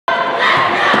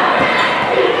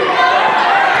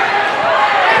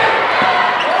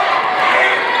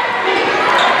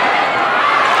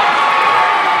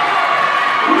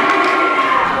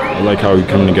like how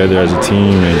we're coming together as a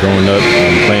team and growing up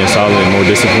and playing solid and more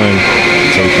disciplined,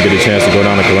 so we can get a chance to go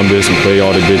down to Columbus and play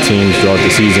all the good teams throughout the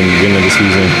season, beginning of the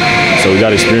season. So we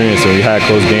got experience and we had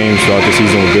close games throughout the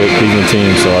season with good Cleveland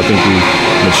teams. So I think we're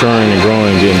maturing and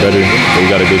growing and getting better. So we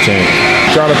got a good chance.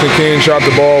 Jonathan King shot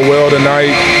the ball well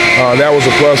tonight. That was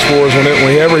a plus for us.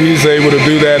 Whenever he's able to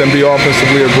do that and be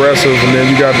offensively aggressive, and then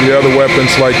you got the other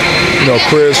weapons like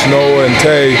Chris, Noah, and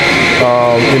Tay.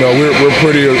 We're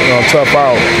pretty tough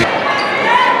out.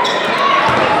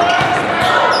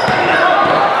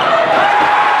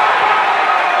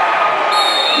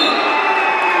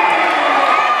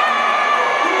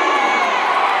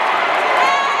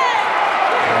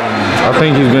 I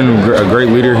think he's been a great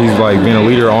leader. He's being a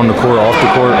leader on the court, off the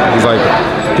court.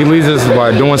 He leads us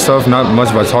by doing stuff, not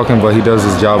much by talking, but he does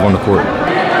his job on the court.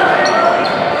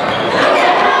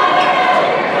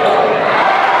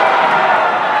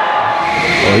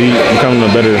 Well, he's becoming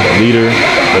a better leader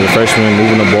as a freshman,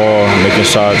 moving the ball, making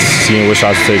shots, seeing what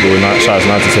shots to take or shots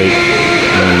not to take,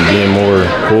 and being more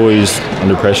poised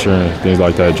under pressure and things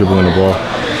like that, dribbling the ball.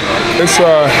 It's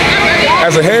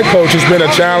as a head coach, it's been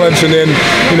a challenge, and then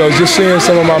just seeing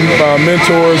some of my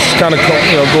mentors kind of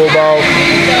go about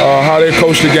how they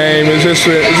coach the game. It's just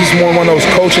more one of those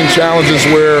coaching challenges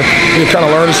where you're kind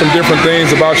of learning some different things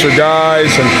about your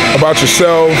guys and about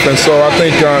yourself, and so I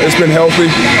think it's been healthy.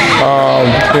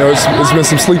 It's been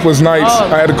some sleepless nights.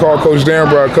 I had to call Coach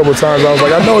Danbrough a couple of times. I was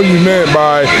like, I know what you meant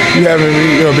by you haven't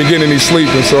been getting any sleep,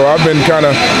 and so I've been kind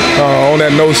of on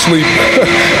that no sleep,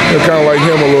 kind of like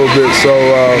him a little bit. So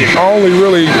I only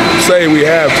really say we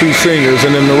have 2 seniors,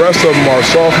 and then the rest of them are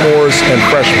sophomores and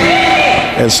freshmen.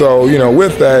 And so,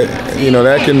 with that,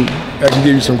 that can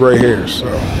give you some gray hairs.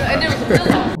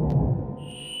 So.